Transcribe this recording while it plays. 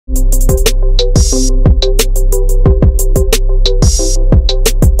Hope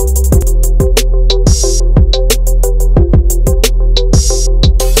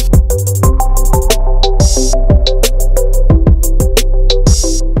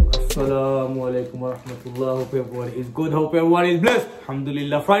everyone is good. Hope everyone is blessed.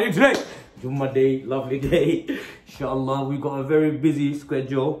 Alhamdulillah. Friday today. Jummah day. Lovely day. Inshallah. We got a very busy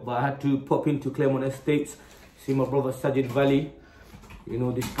schedule, but I had to pop into Claremont Estates. See my brother Sajid Valley. You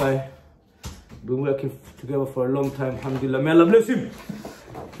know this guy. Been working together for a long time. Alhamdulillah. May Allah bless him.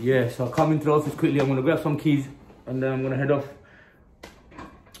 Yeah, so I'll come into the office quickly. I'm going to grab some keys and then I'm going to head off.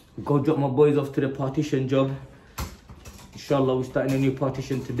 Go drop my boys off to the partition job. Inshallah, we're starting a new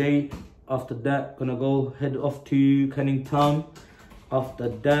partition today. After that, gonna go head off to Canning Town. After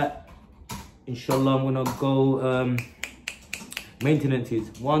that, inshallah, I'm gonna go maintenances.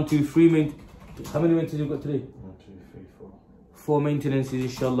 1, 2, 3 how many maintenances you got today? 1, 2, 3, 4. 4 maintenances,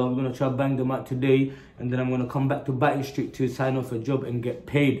 inshallah. We're gonna try to bang them out today, and then I'm gonna come back to Battery Street to sign off a job and get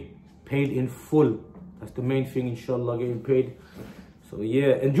paid in full. That's the main thing, inshallah, getting paid. So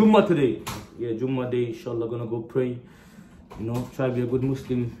yeah, and Jummah today. Yeah, Jummah day, inshallah, gonna go pray. You know, try to be a good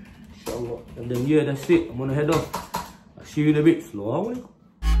Muslim. Inshallah. And then yeah, that's it. I'm gonna head off. I'll see you in a bit. Slow away.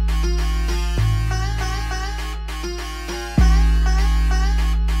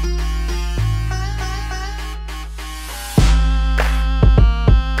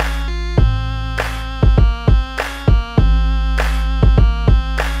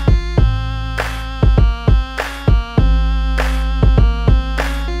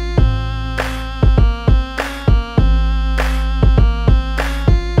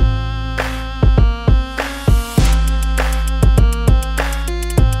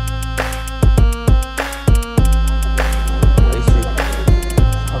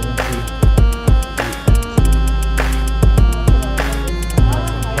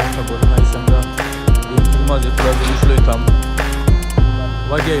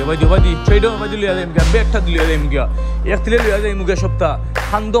 Wadi trader wadi liya dem gya bag thak liya dem gya ek tile liya dem gya shopta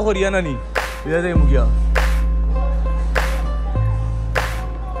hando horiana ni liya dem gya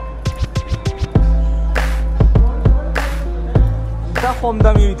ta khom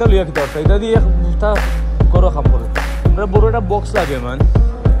dami ta liya kita ta di ek ta koro kham kore amra boro ta box lage man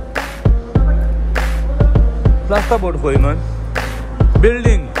plaster board koi man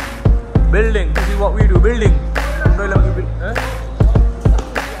building this is what we do building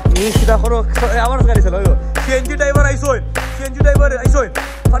Ini kita koro awar sekali salah yo. CNG driver aisoin.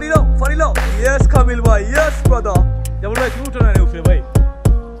 Farilo. Yes, Kamil bhai. Yes, brother. Jabul bhai, क्यों उठना नहीं उठे भाई?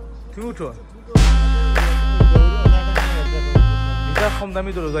 क्यों उठो? इधर कम दामी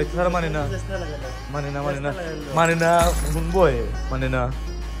तो रोज़ इतना माने ना, उनको है माने ना.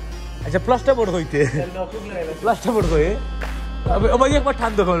 अच्छा प्लास्टर बोर्ड कोई थे. अब ये एक बार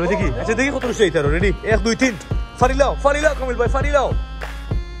ठान दो कमल देखी. अच्छा देखी कौन से इधर ready? 1, 2, 3. Farilo, Kamil bhai, farilo.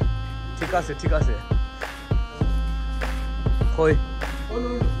 ঠিক আছে কই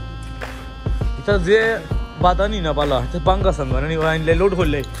এটা যে বাদানি না বালা এটা বাঙ্গা সঙ্গ না আইনলে লোড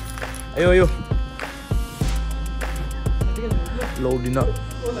হলে আয়ো লোড না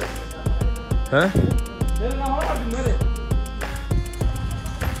হ্যাঁ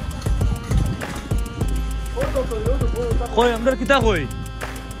কই আমরা কিটা কই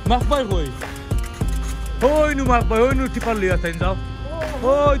মাফ পাই কই হই নু টিপার লিয়া তাই যাও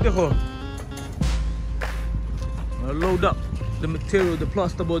ওই দেখো load up the material, the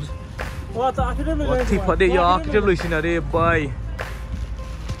plasterboard. What tipa de ya architect loisina re bhai.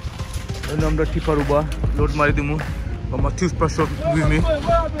 And amra tipa ruba load mari dimu. My toothbrush with me.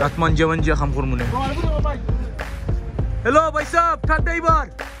 That manja kham kormu ne. Hello bhai sahab, thadai bar.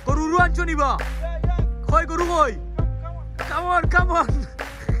 Guru anchoni ba. Khoi guru khoi. Come on.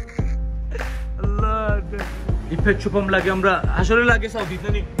 Allah. Ipe chupam lage amra ashore lage Saudi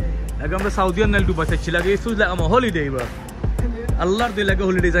nani. Lage amra Saudi an naldu bachachi lage it feels like I'm a holiday bro. Allah de lage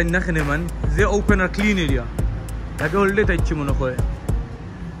holiday zain na khane man. They open a clean area. Lage holiday taichi mono khoy.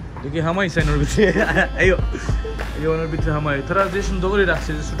 Dekhi hamai sainor bitre. Ayo onor bitre hamai. Thora je sundo kore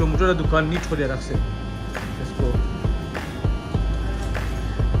rakhse je choto moto dukan neat kore rakhse. Let's go.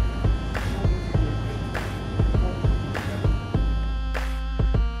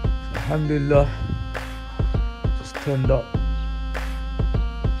 Alhamdulillah. Turned up.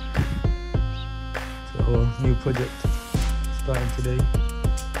 So new project starting today.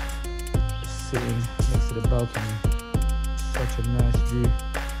 Sitting next to the balcony. Such a nice view.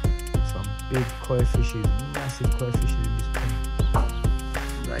 Some big koi fishes, massive koi fishes in this pond.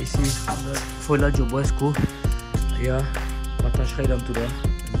 Raisi, foila jo boys ko. Yeah, batash khairam tura.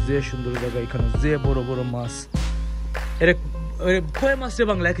 Ze shundor jaga ekhane ze boro mas. Erek koi mas se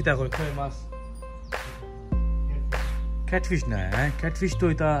bangla kita koi mas catfish na catfish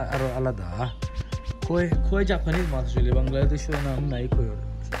to ita aro alada koi Japanese mas jole Bangladesh na nai koi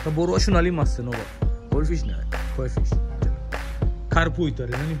to boro shunali mas no koi fish na koi fish karpu ita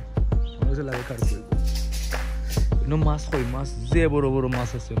re nani ono se lage karpu no mas koi mas ze boro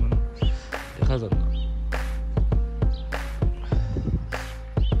mas ase man dekha jat na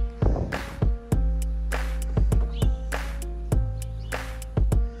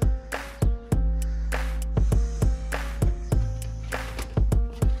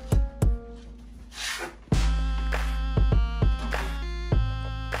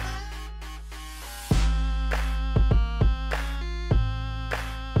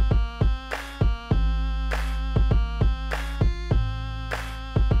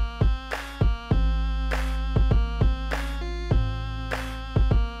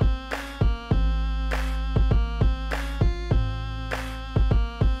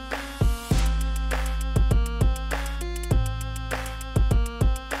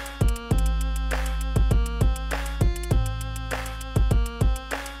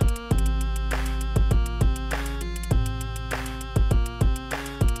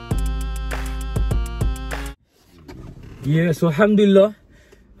Yeah, so alhamdulillah,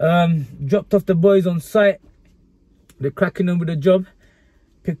 dropped off the boys on site. They're cracking on with the job.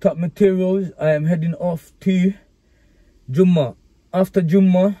 Picked up materials. I am heading off to Jummah. After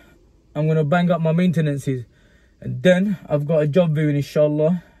Jummah, I'm gonna bang up my maintenances, and then I've got a job viewing,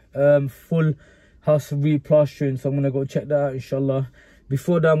 inshallah. Full house replastering, so I'm gonna go check that out, inshallah.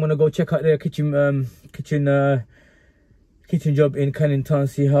 Before that, I'm gonna go check out their kitchen job in Canning Town,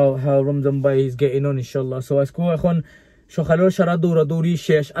 see how Ramzan Bhai is getting on, inshallah. So I go on. সকালেও সারা দৌড়াদৌড়ি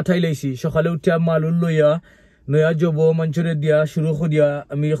শেষ আঠাই লাইছি সকালে উঠে মালুল লইয়া নয়া job মঞ্চরে দিয়া শুরু করিয়া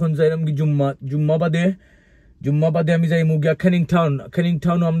আমি এখন যাইলাম কি জুম্মা বাদে আমি যাই মুগিয়া ক্যানিং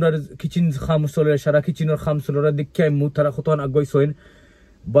টাউন আমরা কিচেন খাম চলে সারা কিচেনের খাম চলরা দেখি আমি তারা কতক্ষণ আগাইছেন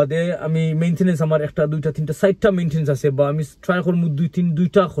বাদে আমি মেইনটেনেন্স আমার একটা দুইটা তিনটা চারটা মেইনটেনেন্স আছে বা আমি ট্রাই করব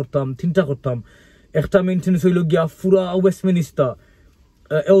তিনটা করতাম একটা মেইনটেনেন্স হইল গিয়া পুরা Westminster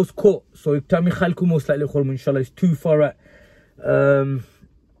else court, so time khalku most likely khorm inshallah is too far out.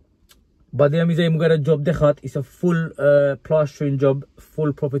 But the amiza mugara job dekhat is a full plastering job,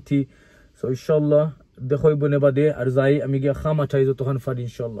 full property, so inshallah dekhoy bone bade arzai amiga khama taizo to han fad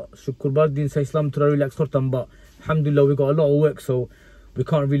inshallah. Shukurbar din sa Islam to relax hortam ba alhamdulillah we got a lot of work, so we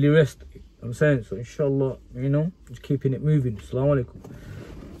can't really rest, I'm saying, so inshallah, you know, just keeping it moving. Assalamu alaikum.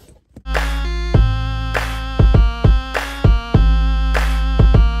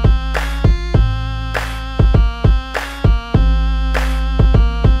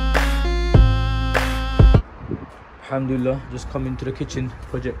 Alhamdulillah, just coming to the kitchen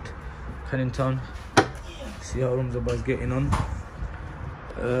project, Canning Town. See how Ramzan Bhai is getting on.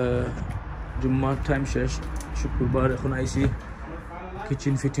 Jummah time shesh, Shukurbar ekhon aisi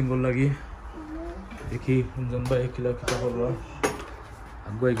kitchen fitting gol lagi. Dekhi Ramzan Bhai kila kita korra.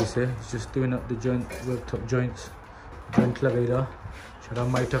 Agwai gise, just doing up the worktop joint lagaira. Shara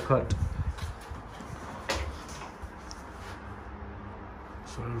maita cut.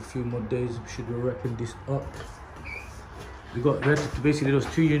 So in a few more days we should be wrapping this up. We had to, basically there was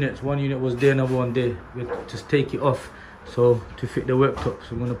two units. One unit was there, another one there. We had to just take it off so to fit the worktop. So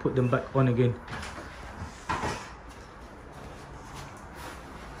we're gonna put them back on again.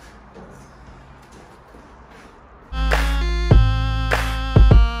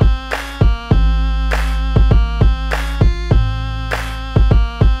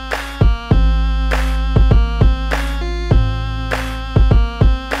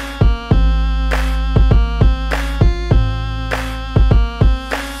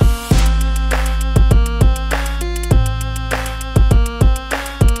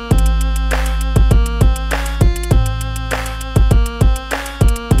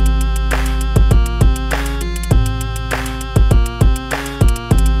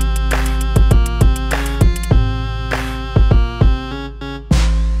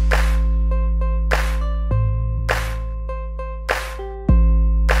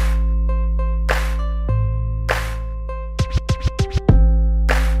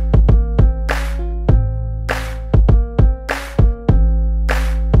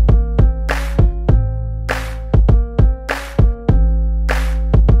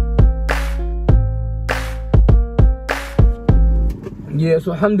 Yeah,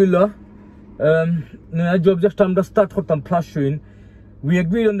 so alhamdulillah, job just time to start hot and plastering. We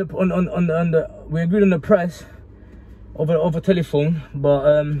agreed on the price over telephone, but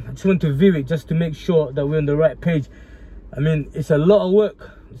I just want to view it just to make sure that we're on the right page. I mean, it's a lot of work.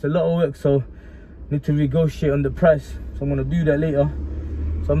 So need to negotiate on the price. So so I'm gonna do that later.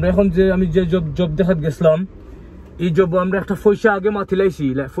 So I'm job dehat geslam. I job amra ekta foisha age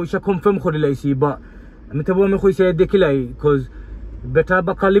matilaisi, like foisha confirm korilaisi, but আমি তবু আমি কইছে দেখিলাই cuz বেটা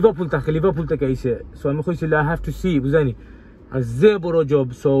বাকা Liverpool থেকে আইছে so আমি কইছিল I have to see বুঝাইনি আর যে বড় job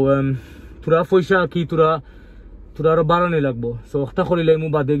so তোরা পয়সা কি তোরা আর বাড়ানি লাগবো so একটা করিলাই মু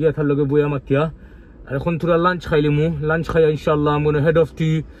বাদে গিয়া তার লগে বইয়া মাতিয়া আর এখন তোরা লাঞ্চ খাইলিমু লাঞ্চ খাই ইনশাআল্লাহ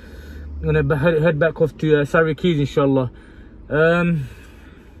I'm going to head back off to Surrey Keys inshallah.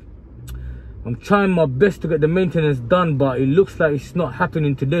 I'm trying my best to get the maintenance done, but it looks like it's not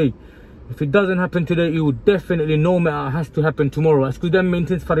happening today. If it doesn't happen today, it will definitely, no matter, it has to happen tomorrow. As good as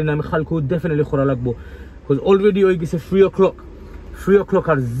maintenance for the khalku definitely khora lagbo. Because already I guess 3 o'clock. 3 o'clock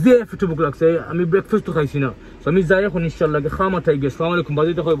are there for 2 o'clock. Say, I'm breakfast to khaisina. So I'm zaya khon inshallah. Khama tay guys. Assalamu alaikum.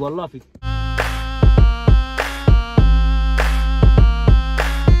 Bazi to khoy wallah hafiz.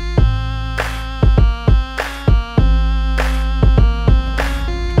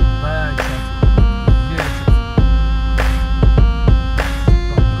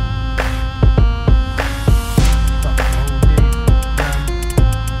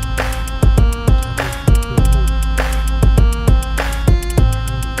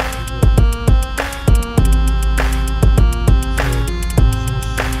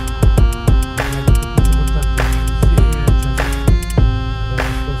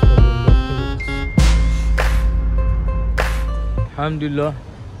 Alhamdulillah,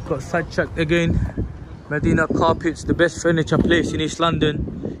 got sidetracked again. Medina Carpets, the best furniture place in East London.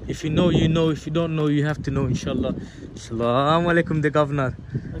 If you know, you know. If you don't know, you have to know, inshallah. Assalamu alaikum, the governor.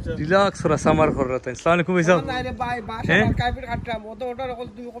 Relax for a summer for a time. Assalamu alaikum, Isam.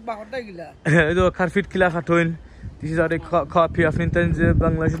 Carpet kila khatoin. This is our copy of Nintendo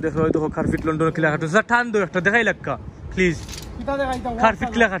Bangladesh. The carpet London kila khatoin. Zatan do ekta dekhai lakka, please. Carpet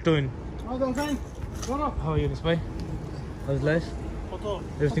kila khatoin. How are you, Nisbay? How's life?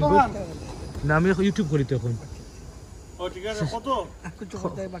 Everything good? না আমি YouTube করি তো এখন ও ঠিক আছে কত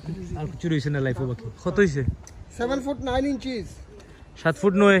আর কিছু রইছে না লাইফে বাকি কত হইছে 7 foot 9 inches 7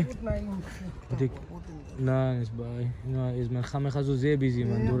 ফুট 9 ঠিক নাইস বাই না ইজ মান খামে খাজু জে বিজি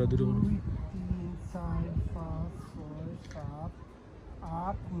মান দৌড়া দৌড়ি 4 5 6 7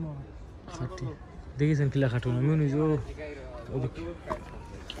 8 9 দেখিছেন কিলা খাটুন আমি নিজেও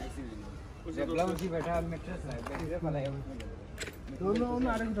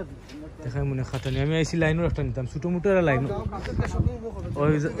দেখাই মনে খাটা নেই আমি আইছি লাইনও একটা নিতাম ছোট মোটর লাইন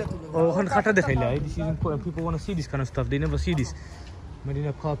ওখানে খাটা দেখাইলা this is important people want to see this kind of stuff they never see this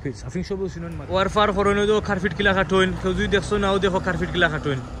Medina Carpets I think সবও শুনুন ওয়ার ফার করনো তো কার্পেট কিলা খাটোন কেউ যদি দেখছো নাও দেখো কার্পেট কিলা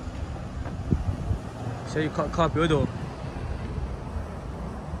খাটোন সেই কপি ওই তো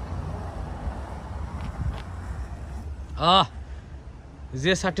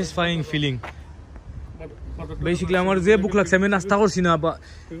যে স্যাটিসফাইং ফিলিং basically আমার যে বুক লাগছে আমি নাস্তা করছি না বা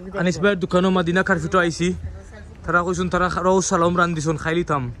আনিস ভাইয়ের দোকানে মদিনা কারফিটো আইছি তারা কইছুন তারা রাও সালাম রান্দিছুন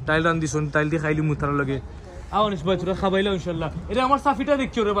খাইলিতাম ডাইল রান্দিছুন ডাইল দি খাইলি মুতার লাগে আনিস ভাই তোরা খাবাইলা ইনশাআল্লাহ এটা আমার সাফিটা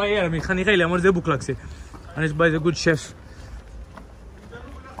দেখছো রে ভাই আমি খানি খাইলে আমার যে বুক লাগছে আনিস ভাই ইজ এ গুড শেফ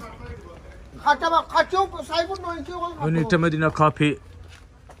খাটো সাইবুর নইছে ওনি মদিনা কফি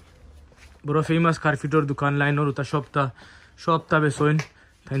বড় ফেমাস কারফিটোর দোকান লাইনর উতা সপ্তাহ বেসইন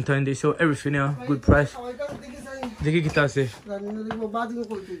Ten they sell everything here, good price. Deki kita ase.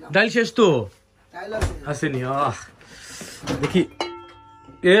 Dal shesh to. Ase ni Deki.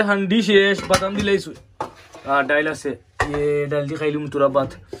 Ye handi shesh badam dilai su. Dal ase. Ye dal di khailum tura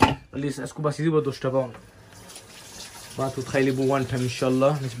bat. Alis asko basi dibo 10 ta pound. Bat ut khaili bu one time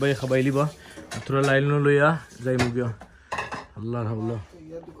inshallah. Nisbay khabaili ba. Tura lail no loya jai mu gya. Allah Allah.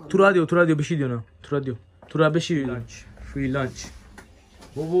 Tura dio beshi dio na. Tura beshi lunch. Free lunch.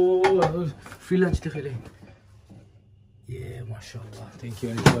 Free lunch dekhele yeah mashallah thank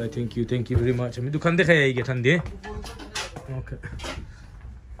you very much ami dukan dekhai aige thande okay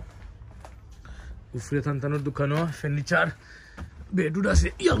ufre tantanor dukano furniture bedud ase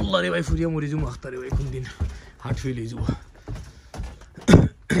yalla re bhai furiya mori jum akhtare bhai kun din heart fail ei jubo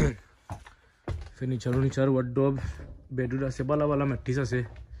furniture wardrobe bedud ase bala mattress ase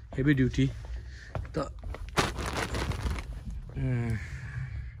heavy duty ta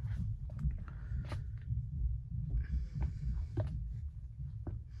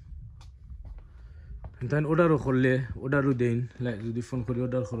Then order করলে order দেন like যদি phone করি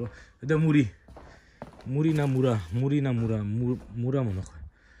order করো এটা মুড়ি না মুরা মনে হয়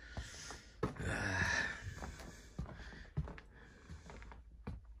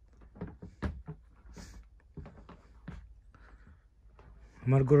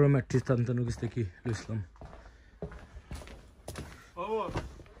আমার গরম ম্যাট্রিক্স টানটানো গেছে কি ইসলাম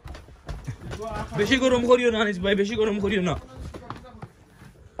বেশি গরম করিও না আনিস ভাই বেশি গরম করিও না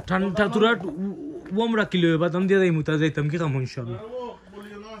ঠান্ডা তুরা ওম রাখিলে বাদাম দিয়ে যাই মুতা যাইতাম কি কাম ইনশাআল্লাহ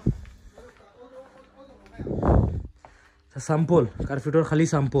স্যাম্পল কার্পেটর খালি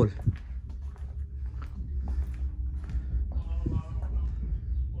স্যাম্পল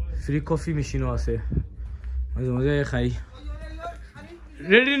ফ্রি কফি মেশিনও আছে মাঝে মাঝে খাই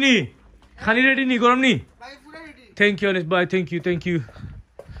রেডি নি খালি রেডি নি গরম নি thank you Anis bye thank you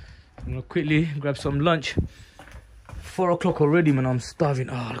I'm gonna quickly grab some lunch 4 o'clock already man I'm starving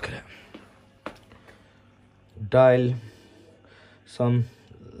oh look at that dal some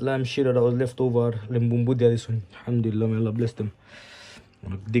lamb shira that was left over lembumbu there this one alhamdulillah may Allah bless them I'm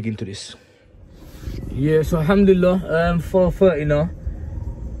gonna dig into this yeah so alhamdulillah 4:30 now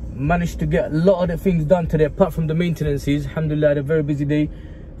managed to get a lot of the things done today apart from the maintenances alhamdulillah I had a very busy day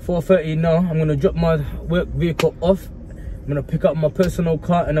 4:30 now I'm gonna drop my work vehicle off I'm gonna pick up my personal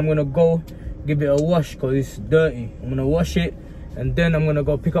car and I'm gonna go give it a wash because it's dirty I'm gonna wash it and then I'm gonna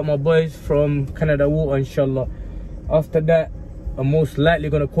go pick up my boys from Canada Water inshallah after that I'm most likely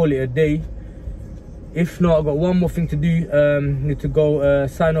gonna call it a day if not I've got one more thing to do need to go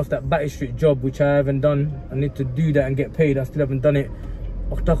sign off that Battery Street job which I haven't done I need to do that and get paid I still haven't done it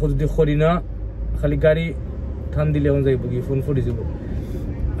وقتا خود دی خورينا خالی গাড়ি ঠান দিলে on যাইব কি phone করে দিব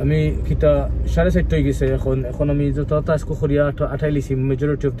আমি কিটা 7:30 হয়ে গেছে এখন আমি যত টাস্ক করিয়া আঠাইলিছি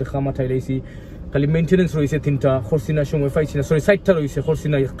মেজরিটি অফ দ্য খাম আঠাইলিছি খালি মেইনটেনেন্স রইছে তিনটা খরসিনা সময় পাইছি না সরি 60টা রইছে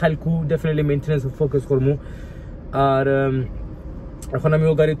খরসিনা কালকু ডেফিনেটলি মেইনটেনেন্স ফোকাস করব আর এখন আমি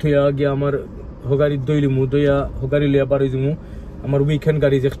ও গাড়ি থইয়া গিয়া আমার ও গাড়ি দইলিমু দইয়া ও গাড়ি লিয়া বারই দিমু আমার উইকেন্ড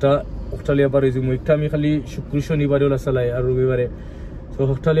গাড়ি যেটা অস্ট্রেলিয়া বারই দিমু একটা আমি খালি শুক্র শনিবারে ওলা চালাই আর রবিবারে so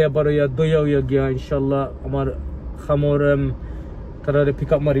hopefully abaroya doya gya inshallah amar khamor tarare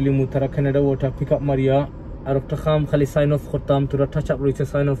pick up marili mu tara Canada Water pick up maria ar okta kham khali sign off khortam tura touch up roise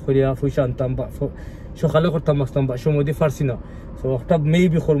sign off khoriya fushantam ba sho khale khortam mastam ba sho modi farsina so okta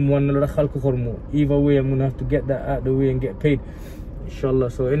maybe khormu an la khalku khormu either way I'm gonna have to get that out the way and get paid inshallah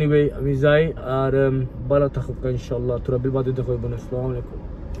so anyway ami zai ar bala takhuk inshallah tura bil badu dekhoy bon assalamu alaikum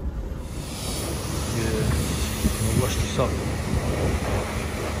yeah wash this up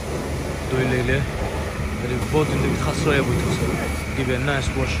Doilele, the boat in the Khasroya would give it a nice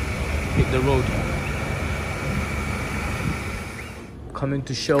wash, hit the road. Coming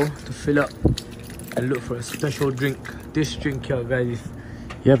to show to fill up and look for a special drink. This drink here, guys, if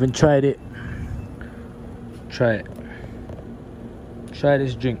you haven't tried it, try it. Try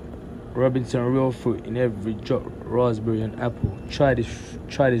this drink. Robinson real fruit in every drop, raspberry and apple. Try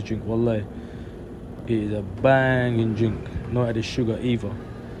this drink, wallahi. It is a banging drink, not added sugar either.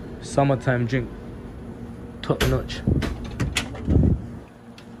 Summertime drink, top notch.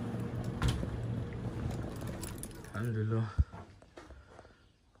 Alhamdulillah,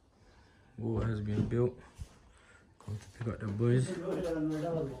 water has been built. Come to pick up the boys.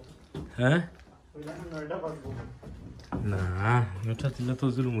 Huh? Nah, no touching the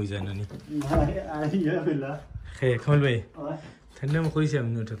toes. Zulu muiza nani. Hey, come on, boy. Tell them who is here.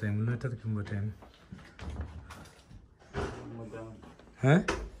 No touching. No touching. Huh?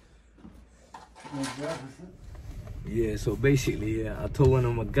 Yeah, so basically, I told one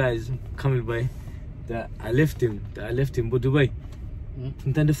of my guys coming by that I left him but Dubai.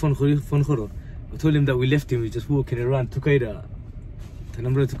 I told him that we left him, we just walking around Tukaida.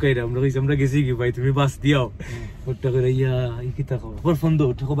 Tanamra Tukaida, I'm gazigi by to me bus diao. But ya kita ko. For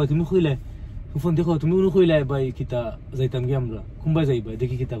fondo, to go by to Mukhile. Who found the to Mukhile by kita Zaitam Gamra. Kumba Zaiba, the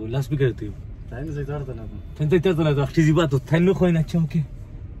Kita, last bigger to you. Thanks, I thought another. Tizibato, Tanuko in a chunky.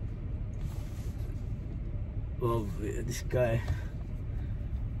 Oh, this guy.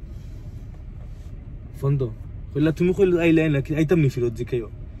 Fondo. Quella tu mukhil ailaina ki aitam ni filod zikayo.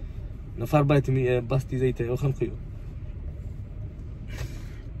 Na farbayt mi basti zaita o khamqiyo.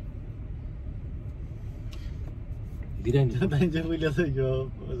 Dirani. Bence wila zayo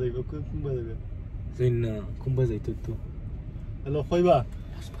zayba kumba zayo. Zaina kumba zayto to. Hello khoiba.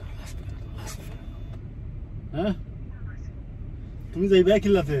 Ha? Tumi zayba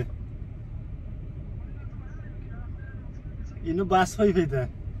kilate. Ino bas hoi feta.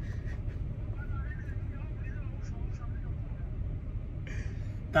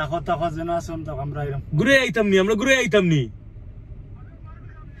 Takho jena son ta amra iram. Gure item ni.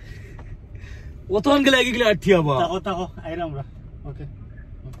 Oton gele gele athia ba. Takho iram ra. Okay.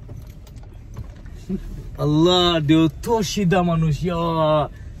 Allah deo toshida manush ya.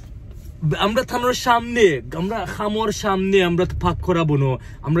 Amra thanor samne, amra khamor samne amra to phak korabo no.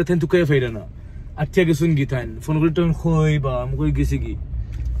 Amra then to kay faida na. Athia ge sun gitan. Phone kore ton khoi ba, am koi gese gi.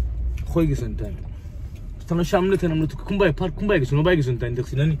 Khoi ge sun tan. Thanor samne then amra to kumbai ge sun bai ge sun tan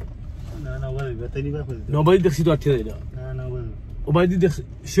dekhsi na ni. Nabai দেখছি তো আচ্ছা এটা ও ভাই দেখ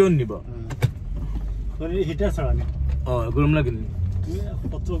sure নিবা heater ছাড়া নি গরম লাগেনি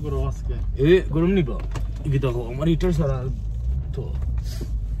কত গরম আজকে গরম নিবা কি দেখো আমার হিটার ছাড়া তো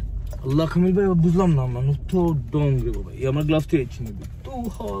আল্লাহ কামিল ভাই বুঝলাম না মানুষ তো ডং রে ভাই আমার গ্লাস তো এসে নিবি তো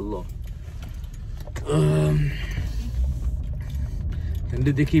আল্লাহ এন্ড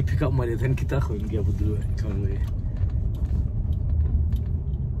দেখি পিক আপ মারি দেন কি তা কইন গিয়া বুঝল কামরে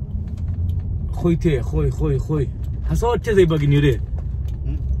কইতে কই হাসা হচ্ছে যাইবা কিনি রে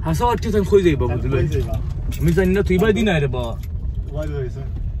হাসা হচ্ছে তাই কই যাইবা বুঝল আমি জানি না তুই বাদি না রে বা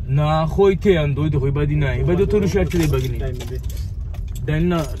না কইতে আন দই তো কই বাদি না এবারে তো তোর শার্ট যাইবা কিনি দেন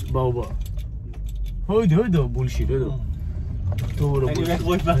না বাবা হই দো বুলশিট হই দো তো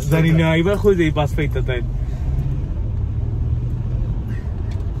জানি না এবার কই যাই পাস পাইতা তাই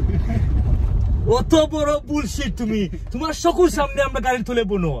অত বড় বুলশিট তুমি তোমার সকল সামনে আমরা গাড়ি তুলে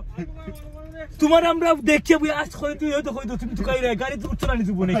বনো তোমার আমরা দেখে বই আজ কই তুই হয়তো তুমি তো কাইরা গাড়ি তো উঠছ না নি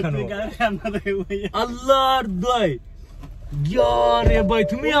জীবনে কেন আল্লাহর দয় ইয়ারে ভাই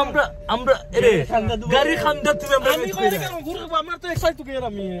তুমি আমরা রে গাড়ি খান্দা তুমি আমরা আমি কই কেন ঘুরব আমরা তো এক্সাইট তো কেরা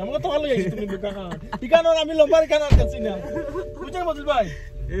আমরা তো ভালো যাইছি তুমি কাকা ঠিকানা আমি লম্বার কানা করছি না বুঝছেন মজুল ভাই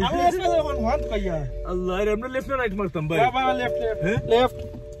আমি এসে এখন ওয়ান কইয়া আল্লাহ রে আমরা লেফট না রাইট মারতাম ভাই বাবা লেফট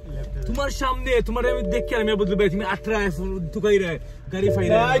তোমার সামনে তোমার আমি দেখি আমি বদল ভাই তুমি 18 তুকাই রে গাড়ি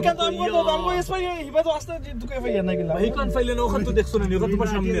ফাইরা আইকা তো আমগো এসপাই হিবা তো আস্তে তুকাই ফাইয়া না গেলা এই কোন ফাইলে না ওখান তো দেখছো না ওখান তোমার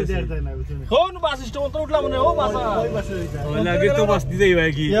সামনে আছে কোন বাস স্টপ তো উঠলাম না ও বাসা ওই বাসে লাগে তো বাস দি যাই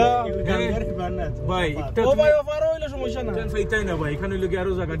ভাই কি ভাই ও ভাই ওভার হইলো সমস্যা না কেন ফাইতাই না ভাই এখানে লগে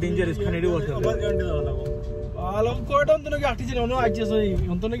আরো জায়গা ডেঞ্জারাস খানে রে ওটা আলো কোডন তো নাকি আটিছিল না আইছে সই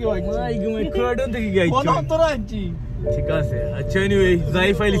অন্ত নাকি আই গুমে কোডন থেকে গাইছে অন্ত রাইছি ঠিক আছে আচ্ছা এনিওয়ে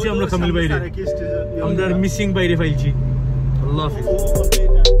যাই ফাইলছি আমরা কামিল বাইরে আমরা মিসিং বাইরে ফাইলছি আল্লাহ হাফেজ